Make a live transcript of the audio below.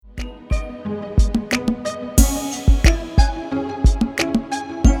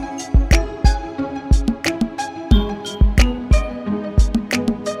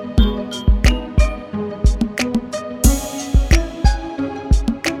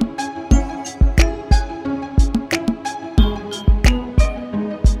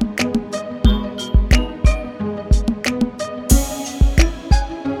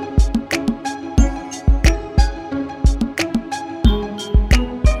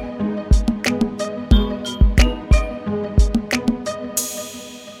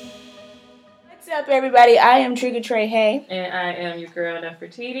up, everybody? I am Trigger Trey Hay. And I am your girl,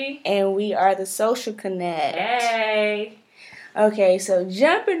 Nefertiti. And we are the Social Connect. Hey! Okay, so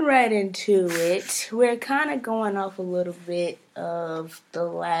jumping right into it, we're kind of going off a little bit of the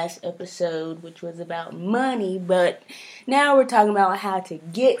last episode, which was about money, but now we're talking about how to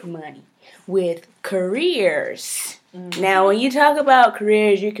get money with careers. Mm-hmm. Now, when you talk about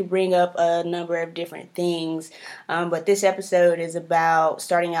careers, you can bring up a number of different things, but this episode is about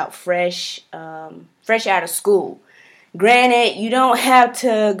starting out fresh out of school. Granted, you don't have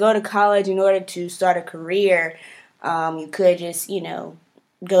to go to college in order to start a career. You could just,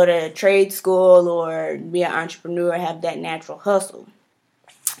 go to trade school or be an entrepreneur, have that natural hustle.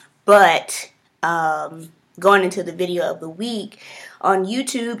 But going into the video of the week, on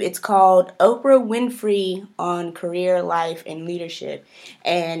YouTube, it's called Oprah Winfrey on Career, Life, and Leadership.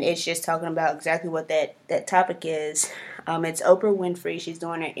 And it's just talking about exactly what that topic is. It's Oprah Winfrey. She's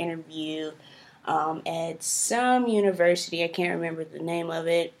doing an interview at some university. I can't remember the name of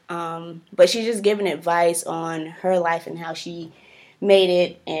it. But she's just giving advice on her life and how she made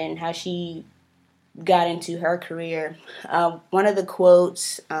it and how she got into her career. One of the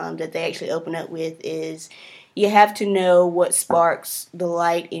quotes that they actually open up with is, "You have to know what sparks the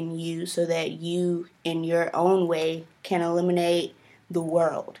light in you so that you, in your own way, can illuminate the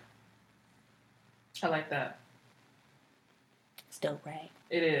world." I like that. It's dope, right?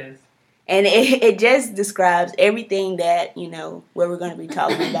 It is. And it just describes everything that, what we're going to be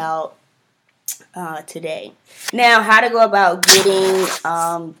talking about today. Now, how to go about getting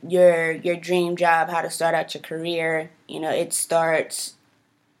your dream job, how to start out your career. It starts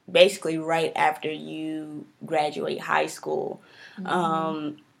basically right after you graduate high school.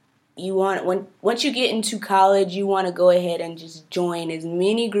 Mm-hmm. Once you get into college, you want to go ahead and just join as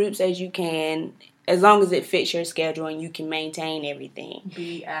many groups as you can, as long as it fits your schedule and you can maintain everything.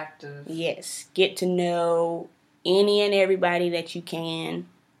 Be active. Yes. Get to know any and everybody that you can.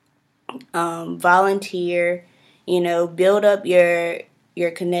 Volunteer. Build up your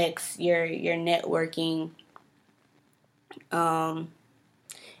connects, your networking. And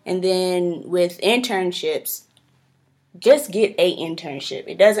then with internships, just get a internship.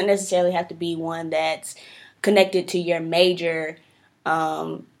 It doesn't necessarily have to be one that's connected to your major,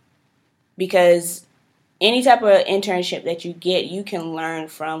 because any type of internship that you get, you can learn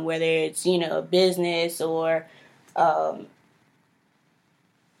from, whether it's, a business or a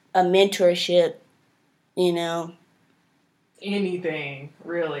mentorship, Anything,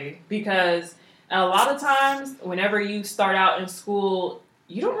 really. Because a lot of times, whenever you start out in school,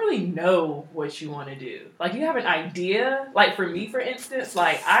 you don't really know what you want to do. Like, you have an idea. Like, for me, for instance,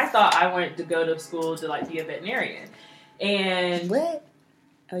 I thought I wanted to go to school to, be a veterinarian. And... What?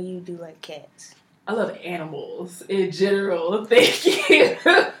 Oh, you do like cats. I love animals in general. Thank you.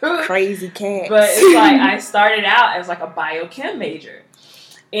 Crazy cats. But it's I started out as a biochem major.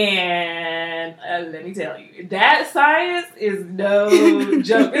 And let me tell you, that science is no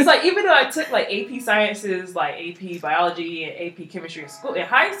joke. It's even though I took AP sciences, AP biology and AP chemistry in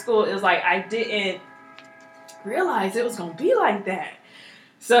high school, it was I didn't realize it was going to be like that.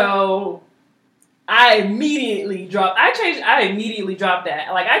 So I immediately dropped that.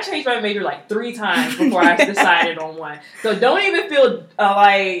 I changed my major 3 times before I decided on one. So don't even feel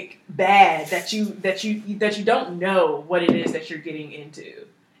bad that you don't know what it is that you're getting into.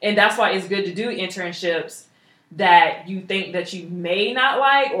 And that's why it's good to do internships that you think that you may not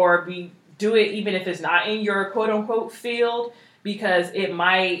like, or do it even if it's not in your quote unquote field, because it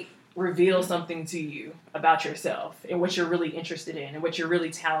might reveal something to you about yourself and what you're really interested in and what you're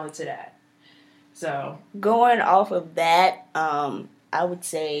really talented at. So going off of that, I would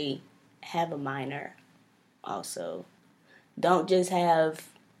say have a minor also. Don't just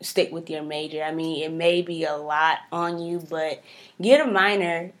stick with your major. I mean, it may be a lot on you, but get a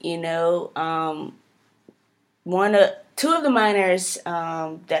minor. Two of the minors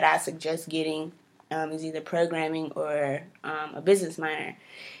that I suggest getting is either programming or a business minor.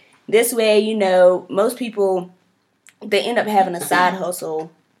 This way, most people, they end up having a side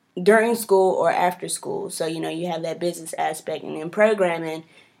hustle during school or after school. So, you have that business aspect. And in programming,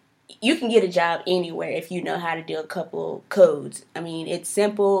 you can get a job anywhere if you know how to do a couple codes. I mean, it's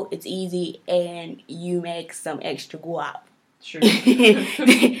simple, it's easy, and you make some extra guap. Sure.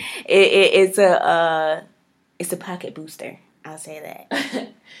 It's a pocket booster. I'll say that.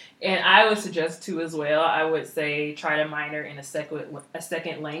 And I would suggest too as well. I would say try to minor in a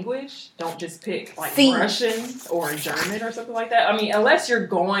second language. Don't just pick Russian or German or something like that. I mean, unless you're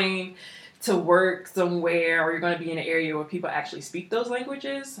going to work somewhere or you're going to be in an area where people actually speak those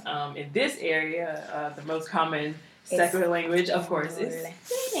languages. In this area, the most common Second language, of course, is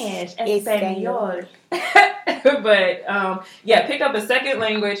Spanish. Espanol. But pick up a second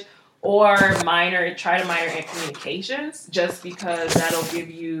language or try to minor in communications, just because that'll give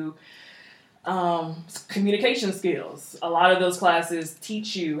you communication skills. A lot of those classes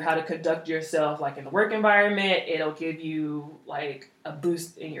teach you how to conduct yourself like in the work environment. It'll give you like a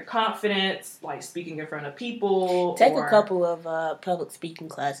boost in your confidence, like speaking in front of people. Take a couple of public speaking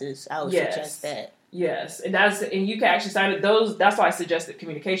classes. I would suggest that. Yes, and you can actually sign up those. That's why I suggested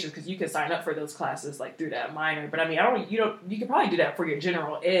communications, because you can sign up for those classes like through that minor. But I mean, you can probably do that for your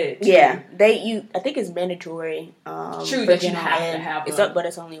general ed. Too. Yeah, I think it's mandatory. True that you have to have them. But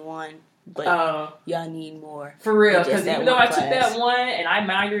it's only one. But y'all need more. For real, because even though I took that one and I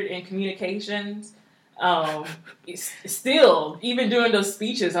minored in communications, still, even doing those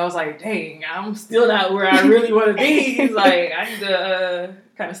speeches, I was like, dang, I'm still not where I really want to be. Like, I need to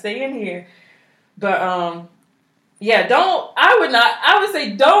kind of stay in here. But, I would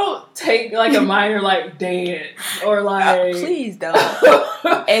say don't take, like, a minor, like, dance or, like... please don't.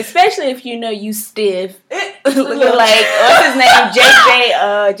 Especially if you know you stiff. Looking like, what's his name?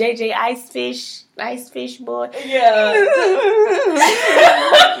 JJ Icefish boy. Yeah.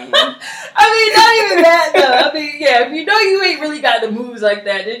 I mean, not even that, though. I mean, yeah, if you know you ain't really got the moves like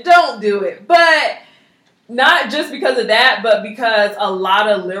that, then don't do it. But not just because of that, but because a lot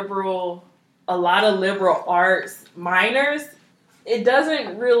of liberal arts minors, it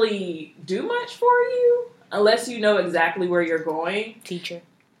doesn't really do much for you unless you know exactly where you're going. Teacher.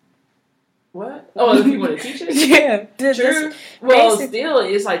 What? Oh, if you want to teach it? Yeah. True. Well, still,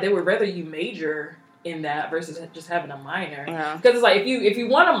 it's like they would rather you major in that versus just having a minor. Because it's like if you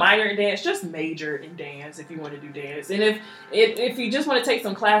want a minor in dance, just major in dance if you want to do dance. And if you just want to take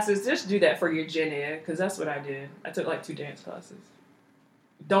some classes, just do that for your gen ed, because that's what I did. I took like 2 dance classes.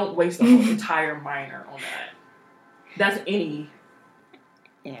 Don't waste the whole entire minor on that. That's any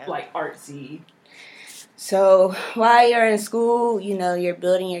like artsy. So while you're in school, you're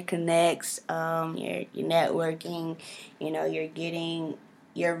building your connects, you're networking, you're getting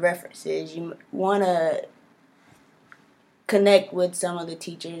your references. You want to connect with some of the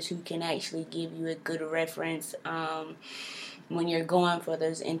teachers who can actually give you a good reference when you're going for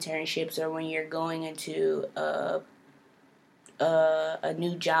those internships or when you're going into a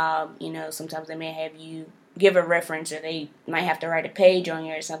new job. Sometimes they may have you give a reference, or they might have to write a page on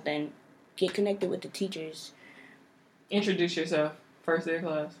you or something. Get connected with the teachers. Introduce yourself first day of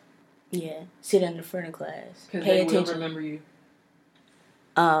class. Yeah, sit in the front of class. Because they will remember you.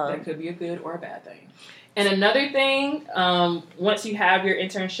 That could be a good or a bad thing. And another thing, once you have your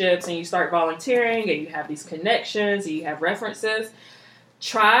internships and you start volunteering and you have these connections and you have references,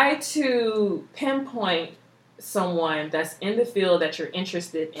 try to pinpoint someone that's in the field that you're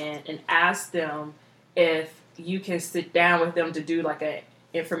interested in and ask them if you can sit down with them to do like a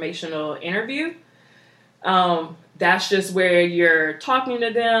informational interview. That's just where you're talking to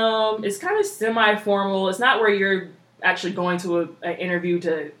them. It's kind of semi-formal. It's not where you're actually going to an interview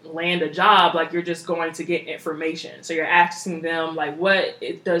to land a job. Like, you're just going to get information. So you're asking them like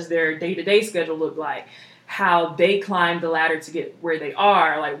does their day-to-day schedule look like, how they climb the ladder to get where they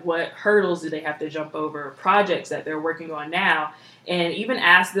are, like what hurdles do they have to jump over, projects that they're working on now, and even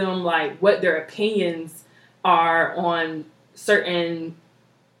ask them like what their opinions are on certain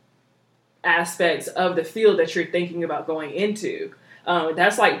aspects of the field that you're thinking about going into.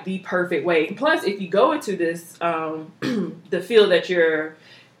 That's like the perfect way. Plus, if you go into this, the field that you're,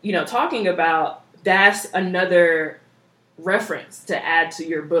 talking about, that's another reference to add to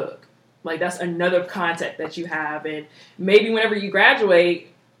your book. Like, that's another contact that you have. And maybe whenever you graduate,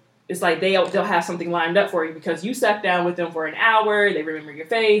 it's like they'll have something lined up for you because you sat down with them for an hour. They remember your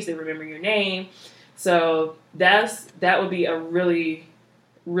face. They remember your name. So that would be a really,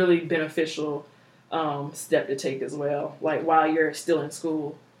 really beneficial step to take as well, like while you're still in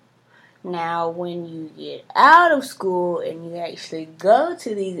school. Now, when you get out of school and you actually go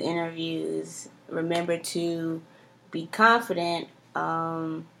to these interviews, remember to be confident.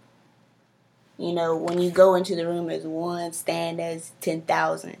 When you go into the room as one, stand as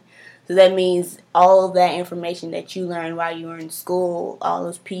 10,000. So that means all of that information that you learned while you were in school, all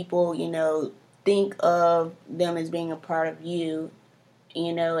those people, think of them as being a part of you,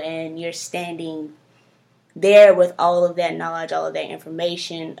 and you're standing there with all of that knowledge, all of that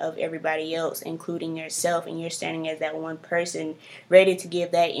information of everybody else, including yourself, and you're standing as that one person ready to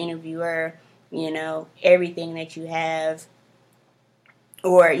give that interviewer, everything that you have,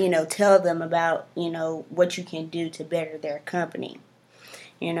 or, tell them about, what you can do to better their company.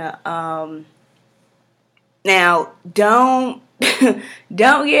 Now, don't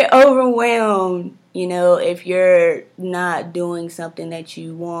don't get overwhelmed You know, if you're not doing something that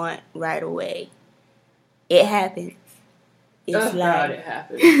you want right away, it happens. It's God, it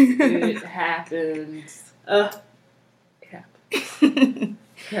happens. It happens. It happens.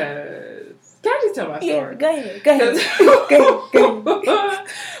 Because, can I just tell my story? Yeah, go ahead. Go ahead.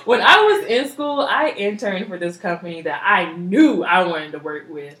 When I was in school, I interned for this company that I knew I wanted to work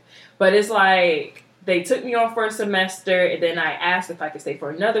with. But it's like, they took me on for a semester, and then I asked if I could stay for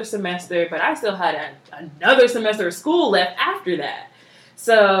another semester, but I still had another semester of school left after that.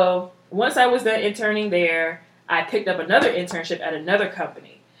 So once I was done interning there, I picked up another internship at another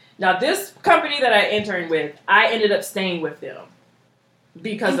company. Now, this company that I interned with, I ended up staying with them.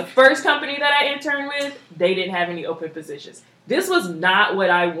 Because the first company that I interned with, they didn't have any open positions. This was not what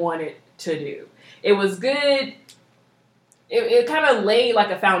I wanted to do. It was good. It kind of laid like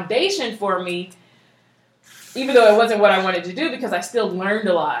a foundation for me, even though it wasn't what I wanted to do, because I still learned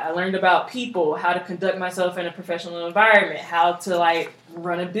a lot. I learned about people, how to conduct myself in a professional environment, how to like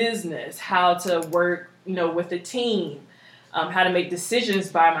run a business, how to work, you know, with a team, how to make decisions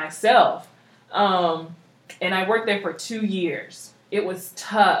by myself. And I worked there for 2 years. It was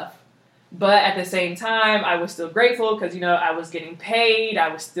tough, but at the same time, I was still grateful because, you know, I was getting paid. I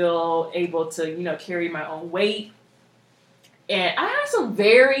was still able to, you know, carry my own weight. And I had some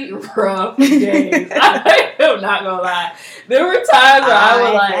very rough days. I'm not gonna lie. There were times where I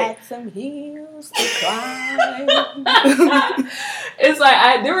was like, had some hills to climb. It's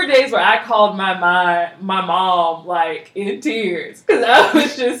like there were days where I called my mom like in tears because I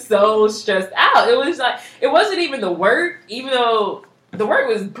was just so stressed out. It was like it wasn't even the work, even though the work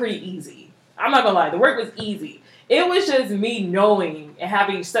was pretty easy. I'm not gonna lie, the work was easy. It was just me knowing and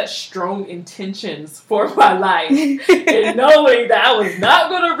having such strong intentions for my life and knowing that I was not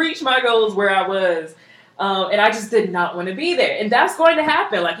going to reach my goals where I was. And I just did not want to be there. And that's going to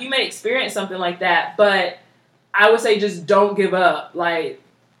happen. Like, you may experience something like that, but I would say just don't give up. Like,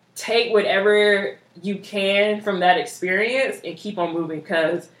 take whatever you can from that experience and keep on moving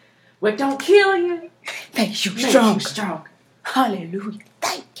because what don't kill you makes you strong. Hallelujah.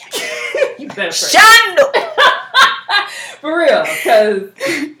 Thank you. You better pray. Shando. For real, because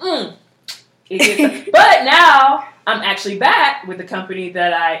but now I'm actually back with the company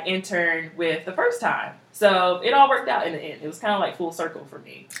that I interned with the first time. So it all worked out in the end. It was kind of like full circle for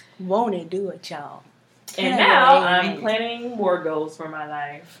me. Won't it do it, y'all? And now I'm planning more goals for my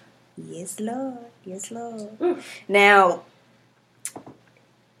life. Yes, Lord. Yes, Lord. Oof. Now,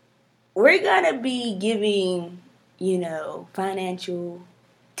 we're going to be giving, you know, financial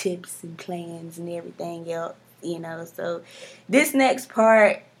tips and plans and everything else. You know, so this next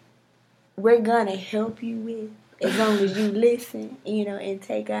part, we're going to help you with as long as you listen, you know, and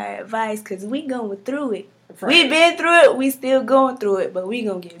take our advice because we going through it. Right. We've been through it. We still going through it, but we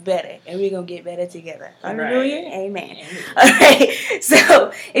going to get better and we going to get better together. Hallelujah. Right. Amen. All right.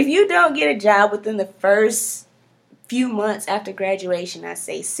 So if you don't get a job within the first few months after graduation, I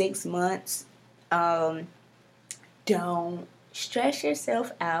say 6 months, don't stress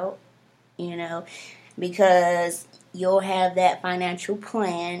yourself out, you know, because you'll have that financial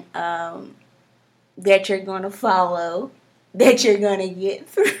plan that you're going to follow, that you're going to get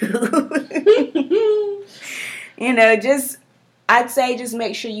through. You know, I'd say just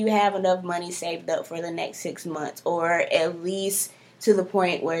make sure you have enough money saved up for the next 6 months, or at least to the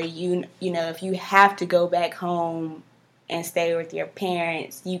point where you know, if you have to go back home and stay with your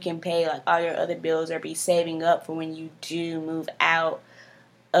parents, you can pay like all your other bills or be saving up for when you do move out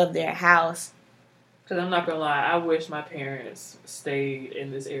of their house. Because I'm not going to lie, I wish my parents stayed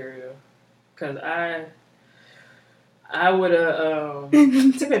in this area. Because I would have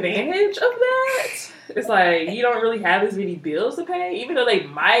took advantage of that. It's like, you don't really have as many bills to pay. Even though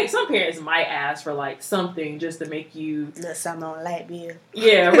some parents might ask for like something just to make you... something on light bill.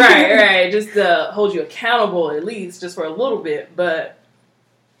 Yeah, right. Just to hold you accountable at least, just for a little bit. But...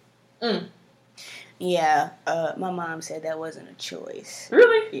 Yeah, my mom said that wasn't a choice.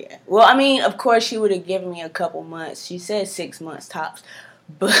 Really? Yeah. Well, I mean, of course, she would have given me a couple months. She said 6 months tops.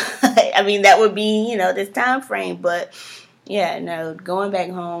 But, I mean, that would be, you know, this time frame. But, yeah, no, going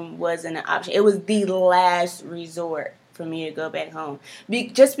back home wasn't an option. It was the last resort for me to go back home.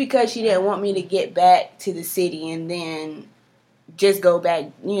 Just because she didn't want me to get back to the city and then just go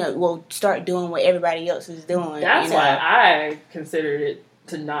back, you know, well, start doing what everybody else is doing. That's you know? why I considered it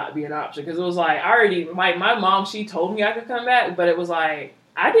to not be an option, because it was like my mom, she told me I could come back, but it was like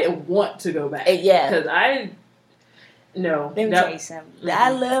I didn't want to go back. Yeah, because let me tell you something. Mm-hmm. I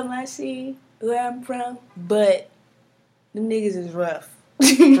love my city where I'm from, but them niggas is rough. For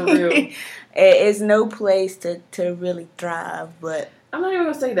real. It's no place to really thrive. But I'm not even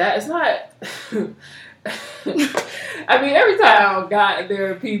gonna say that. It's not. I mean, every time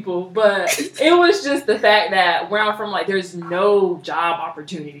there are people, but it was just the fact that where I'm from, like, there's no job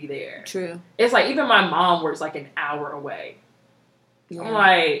opportunity there. True. It's like even my mom works like an hour away. Yeah. I'm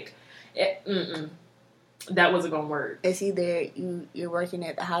like, that wasn't gonna work. It's either you're working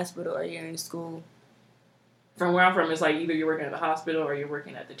at the hospital or you're in school. From where I'm from, it's like either you're working at the hospital or you're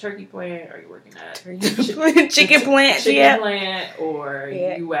working at the turkey plant or you're working at chicken plant, plant, or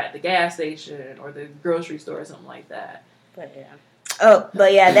you at the gas station or the grocery store or something like that. But yeah. Oh,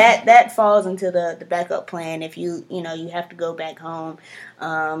 but yeah, that falls into the backup plan. If you have to go back home.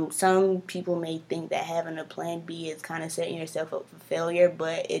 Some people may think that having a plan B is kind of setting yourself up for failure,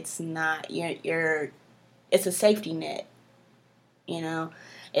 but it's not. It's a safety net.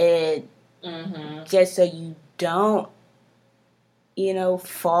 It just so you don't,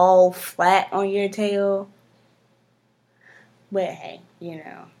 fall flat on your tail. But hey,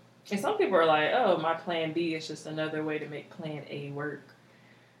 And some people are like, oh, my plan B is just another way to make plan A work.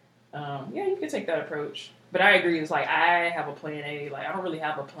 Yeah, you can take that approach. But I agree, it's like I have a plan A. Like, I don't really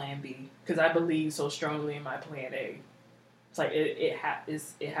have a plan B because I believe so strongly in my plan A. It's like it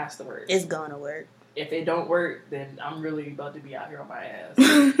has to work. It's gonna work. If it don't work, then I'm really about to be out here on my ass.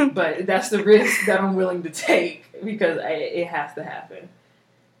 But that's the risk that I'm willing to take because it has to happen.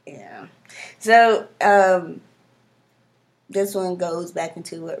 Yeah. So, this one goes back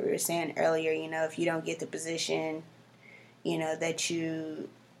into what we were saying earlier. If you don't get the position, if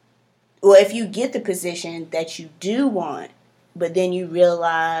you get the position that you do want, but then you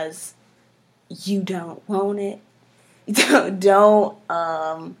realize you don't want it,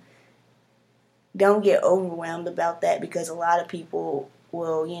 don't get overwhelmed about that because a lot of people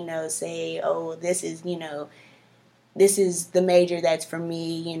will, say, oh, this is the major that's for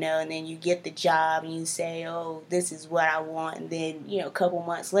me, and then you get the job and you say, oh, this is what I want. And then, a couple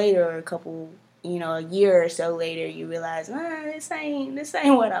months later or a year or so later, you realize, this ain't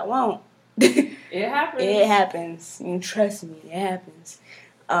what I want. It happens. It happens. Trust me, it happens.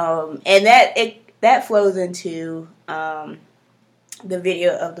 And that flows into, the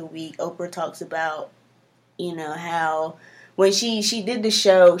video of the week. Oprah talks about, how when she did the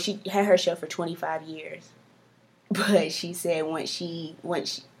show, she had her show for 25 years. But she said when she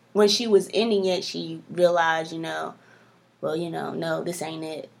was ending it, she realized, no, this ain't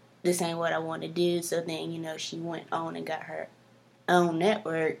it. This ain't what I want to do. So then, she went on and got her own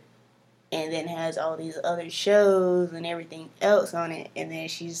network and then has all these other shows and everything else on it. And then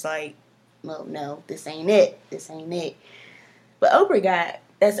she's like, well, no, this ain't it. This ain't it. But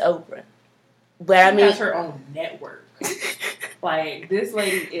that's Oprah. But she has her own network. Like, this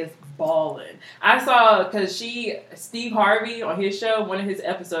lady is balling. I saw, because Steve Harvey on his show, one of his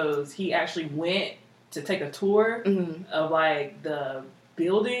episodes, he actually went to take a tour of, like, the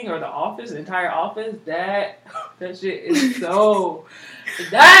building or the office, the entire office. That shit is so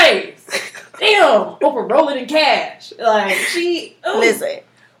nice. Damn, Oprah rolling in cash. Like, listen.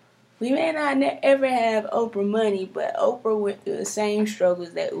 We may not ever have Oprah money, but Oprah went through the same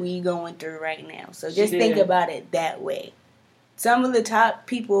struggles that we going through right now. So just think about it that way. Some of the top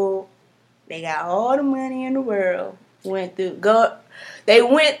people, they got all the money in the world, they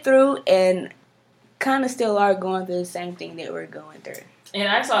went through and kind of still are going through the same thing that we're going through. And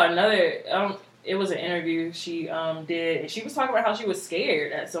I saw another, it was an interview she did, and she was talking about how she was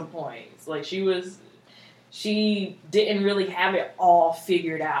scared at some points. Like, she didn't really have it all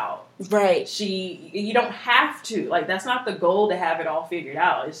figured out. Right. You don't have to. Like, that's not the goal to have it all figured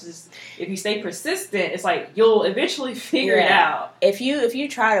out. It's just, if you stay persistent, it's like, you'll eventually figure it out. If you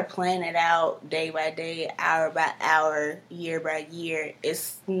try to plan it out day by day, hour by hour, year by year,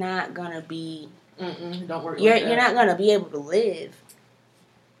 it's not going to be... don't worry. You're not going to be able to live.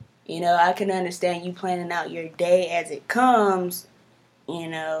 I can understand you planning out your day as it comes,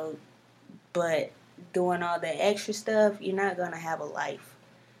 but doing all that extra stuff, you're not going to have a life.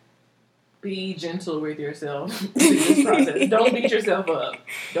 Be gentle with yourself through this process. Don't beat yourself up.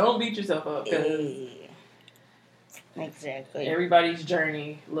 Don't beat yourself up. Exactly. Everybody's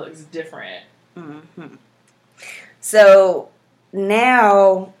journey looks different. Mm-hmm. So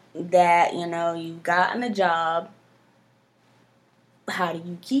now that, you've gotten a job, how do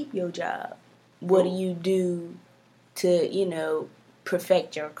you keep your job? What do you do to,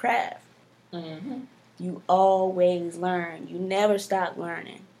 perfect your craft? Mm-hmm. You always learn. You never stop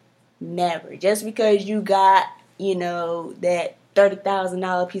learning. Never. Just because you got, that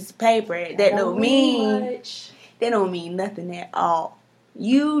 $30,000 piece of paper, that don't mean much. They don't mean nothing at all.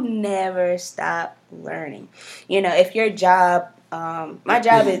 You never stop learning. If your job, my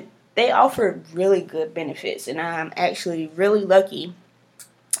job is, they offer really good benefits, and I'm actually really lucky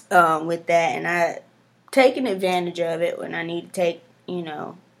with that, and I taken advantage of it when I need to take,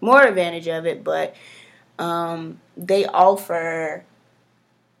 more advantage of it. But they offer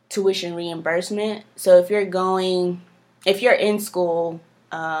tuition reimbursement. So if you're in school,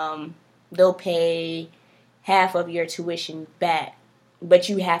 they'll pay half of your tuition back, but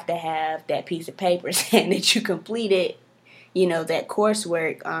you have to have that piece of paper saying that you completed, that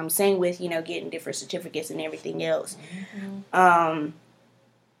coursework. Same with, getting different certificates and everything else. Mm-hmm.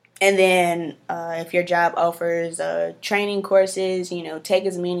 And then if your job offers training courses, take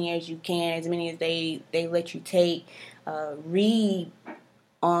as many as you can, as many as they let you take. Read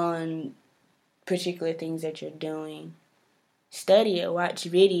on particular things that you're doing. Study it, watch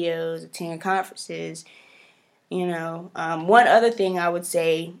videos, attend conferences. One other thing I would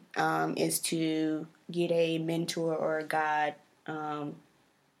say is to get a mentor or a guide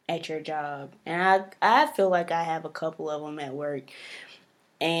at your job. And I feel like I have a couple of them at work.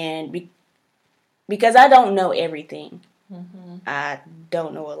 And because I don't know everything, mm-hmm. I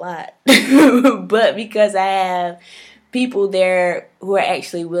don't know a lot. But because I have people there who are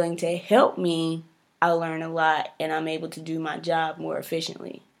actually willing to help me, I learn a lot and I'm able to do my job more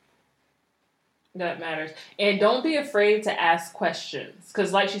efficiently. That matters. And don't be afraid to ask questions.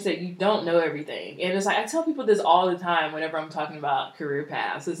 Because like she said, you don't know everything. And it's like, I tell people this all the time whenever I'm talking about career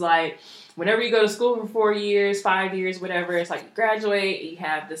paths. It's like, whenever you go to school for 4 years, 5 years, whatever, it's like you graduate, you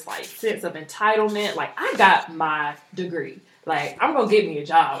have this like sense of entitlement. Like, I got my degree. Like, I'm going to get me a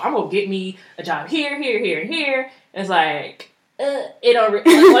job. I'm going to get me a job here, here, here, and here. And it's like, it don't, like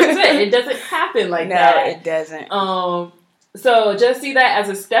I said, it doesn't happen like that. No, it doesn't. So just see that as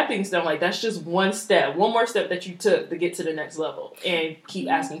a stepping stone. Like, that's just one step, one more step that you took to get to the next level. And keep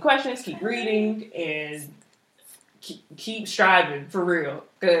asking questions, keep reading, and keep striving for real.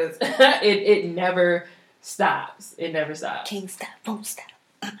 Because it never stops. It never stops. Can't stop, won't stop.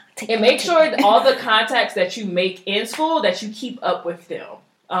 And make sure that all the contacts that you make in school, that you keep up with them.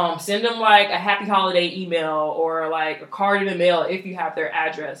 Send them like a happy holiday email or like a card in the mail if you have their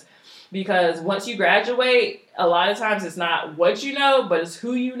address. Because once you graduate, a lot of times it's not what you know, but it's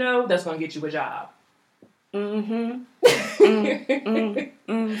who you know that's going to get you a job. Mm-hmm.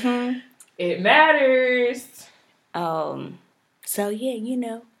 Mm-hmm. It matters. So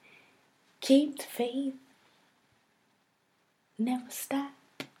yeah, keep the faith. Never stop.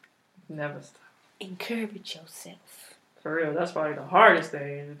 Never stop. Encourage yourself. For real, that's probably the hardest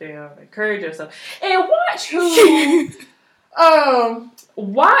thing. Encourage yourself. And watch who...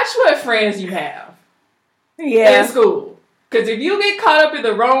 watch what friends you have in school. Because if you get caught up in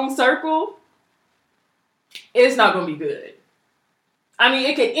the wrong circle, it's not going to be good. I mean,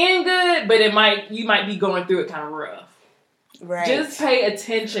 it could end good, but you might be going through it kind of rough. Right. Just pay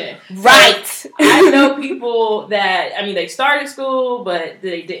attention. Right. I know people that, they started school, but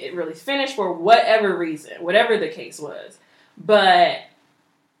they didn't really finish for whatever reason, whatever the case was. But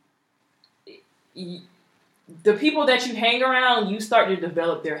the people that you hang around, you start to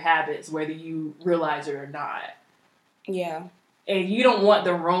develop their habits, whether you realize it or not. Yeah. And you don't want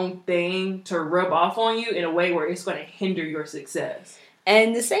the wrong thing to rub off on you in a way where it's going to hinder your success.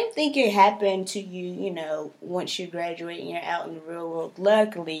 And the same thing can happen to you, once you graduate and you're out in the real world.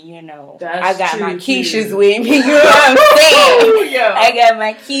 Luckily, I got my Keishas with me, you know what I'm saying? I got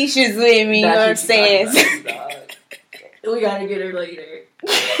my Keishas with me, you know what I'm saying? We got to get her later.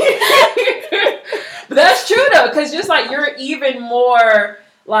 But that's true, though, because just like you're even more,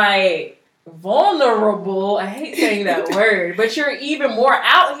 like, vulnerable. I hate saying that word, but you're even more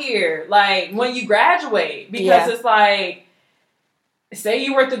out here, like, when you graduate. Because it's like, say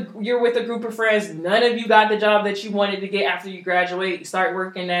you're with a group of friends, none of you got the job that you wanted to get after you graduate. You start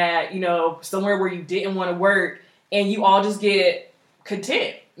working at, somewhere where you didn't want to work, and you all just get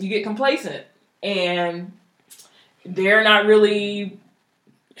content. You get complacent. And they're not really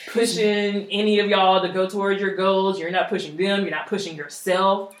pushing any of y'all to go towards your goals. You're not pushing them. You're not pushing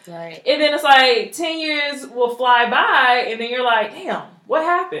yourself. Right. And then it's like 10 years will fly by, and then you're like, damn, what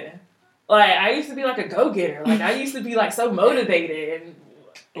happened? Like, I used to be like a go-getter. Like, I used to be like so motivated.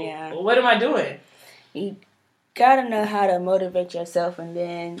 And what am I doing? You gotta know how to motivate yourself, and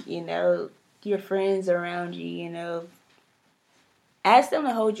then, your friends around you, ask them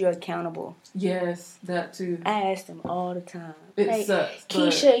to hold you accountable. Yes, that too. I ask them all the time. It sucks.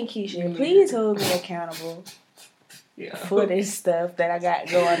 Keisha, please hold me accountable for this stuff that I got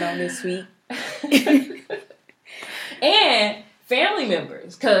going on this week. And family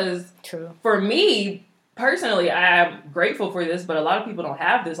members, because for me, personally, I am grateful for this, but a lot of people don't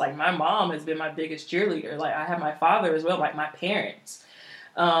have this. Like, my mom has been my biggest cheerleader. Like, I have my father as well, like my parents.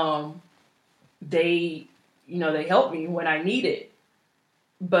 They helped me when I needed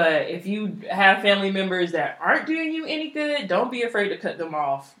But if you have family members that aren't doing you any good, don't be afraid to cut them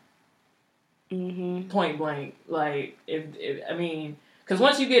off. Mm-hmm. Point blank. Like, because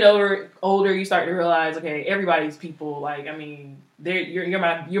once you get older, you start to realize, okay, everybody's people. Like, I mean, you're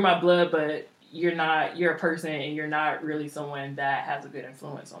my blood, but you're a person, and you're not really someone that has a good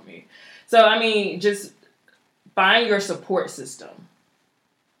influence on me. So, I mean, just find your support system.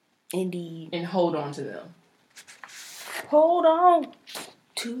 Indeed. And hold on to them. Hold on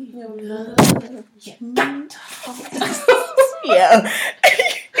to your love. Yeah.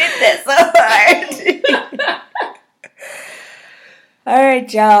 Hit that so hard. All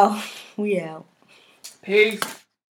right, y'all. We out. Peace.